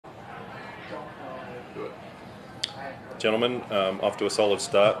Do it. Gentlemen, off to a solid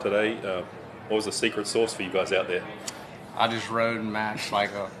start today. What was the secret sauce for you guys out there? I just rode Max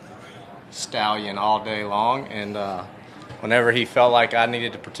like a stallion all day long, and whenever he felt like I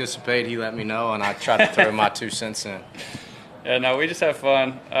needed to participate, he let me know, and I tried to throw my 2 cents in. Yeah, no, we just have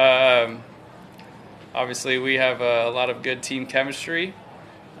fun. Obviously, we have a lot of good team chemistry.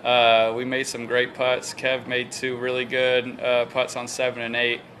 We made some great putts. Kev made 2 really good putts on 7 and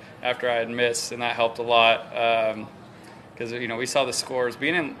 8 after I had missed, and that helped a lot. Because we saw the scores.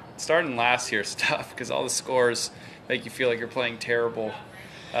 Starting last year is tough because all the scores make you feel like you're playing terrible.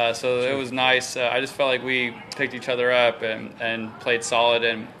 So it was nice. I just felt like we picked each other up and played solid,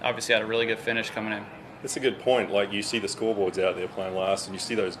 and obviously had a really good finish coming in. That's a good point. Like, you see the scoreboards out there playing last, and you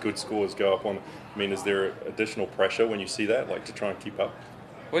see those good scores go up on. I mean, is there additional pressure when you see that, like to try and keep up?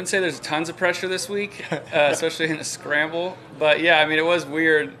 I wouldn't say there's tons of pressure this week, especially in a scramble. But yeah, I mean, it was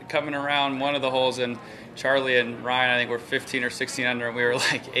weird coming around one of the holes, and Charlie and Ryan, I think, were 15 or 16 under, and we were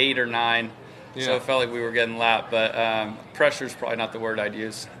like 8 or 9. Yeah. So it felt like we were getting lapped. But pressure's probably not the word I'd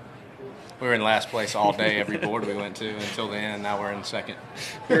use. We were in last place all day, every board we went to until the end, and now we're in second.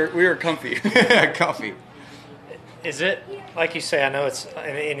 We were comfy. Comfy. Is it, like you say, I know it's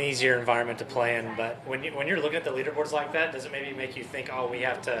an easier environment to play in, but when you're looking at the leaderboards like that, does it maybe make you think, oh, we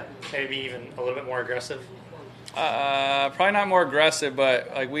have to maybe be even a little bit more aggressive? Probably not more aggressive,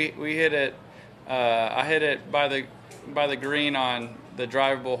 but like we hit it. I hit it by the green on the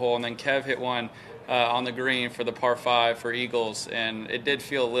drivable hole, and then Kev hit one on the green for the par 5 for eagles, and it did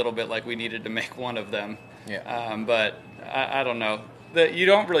feel a little bit like we needed to make one of them. Yeah. But I don't know. You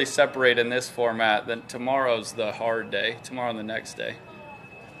don't really separate in this format. Then tomorrow's the hard day. Tomorrow and the next day.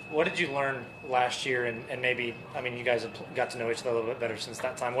 What did you learn last year, and maybe, I mean, you guys have got to know each other a little bit better since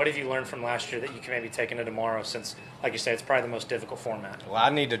that time. What have you learned from last year that you can maybe take into tomorrow since, like you say, it's probably the most difficult format? Well, I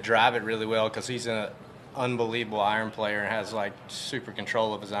need to drive it really well because he's an unbelievable iron player and has like super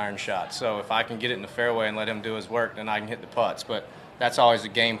control of his iron shot. So if I can get it in the fairway and let him do his work, then I can hit the putts. But that's always a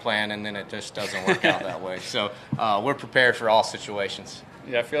game plan, and then it just doesn't work out that way. So we're prepared for all situations.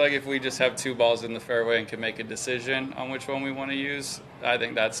 Yeah, I feel like if we just have 2 balls in the fairway and can make a decision on which one we want to use, I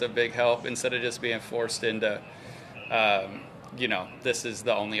think that's a big help instead of just being forced into, this is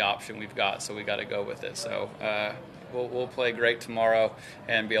the only option we've got, so we got to go with it. So we'll play great tomorrow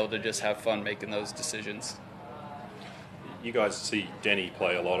and be able to just have fun making those decisions. You guys see Denny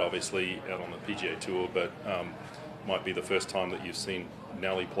play a lot, obviously, out on the PGA Tour, but might be the first time that you've seen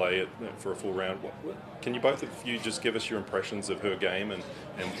Nelly play it for a full round. Can you both of you just give us your impressions of her game and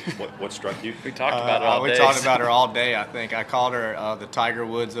what struck you? We talked about it all day. We talked about her all day, I think. I called her the Tiger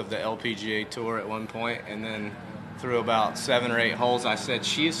Woods of the LPGA Tour at one point, and then through about 7 or 8 holes, I said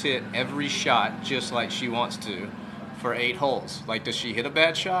she's hit every shot just like she wants to for 8 holes. Like, does she hit a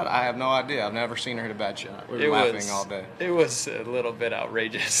bad shot? I have no idea. I've never seen her hit a bad shot. We were laughing all day. It was a little bit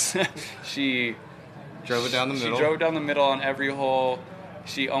outrageous. She drove it down the middle. She drove down the middle on every hole.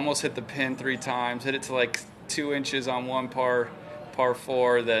 She almost hit the pin 3 times, hit it to like 2 inches on one par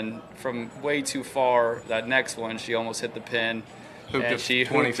 4. Then from way too far, that next one, she almost hit the pin. And she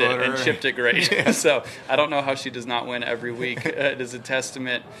hooped it and chipped it great. Yeah. So I don't know how she does not win every week. It is a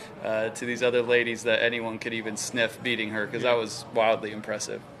testament to these other ladies that anyone could even sniff beating her, because that was wildly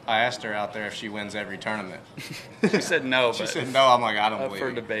impressive. I asked her out there if she wins every tournament. She said no. She said no. I'm like, I don't believe for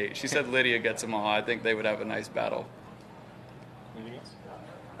it. debate. She said Lydia gets them all. I think they would have a nice battle. Anything else?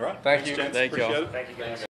 All right. Thank you. Gents. Thank you all. Appreciate it. Thank you, guys.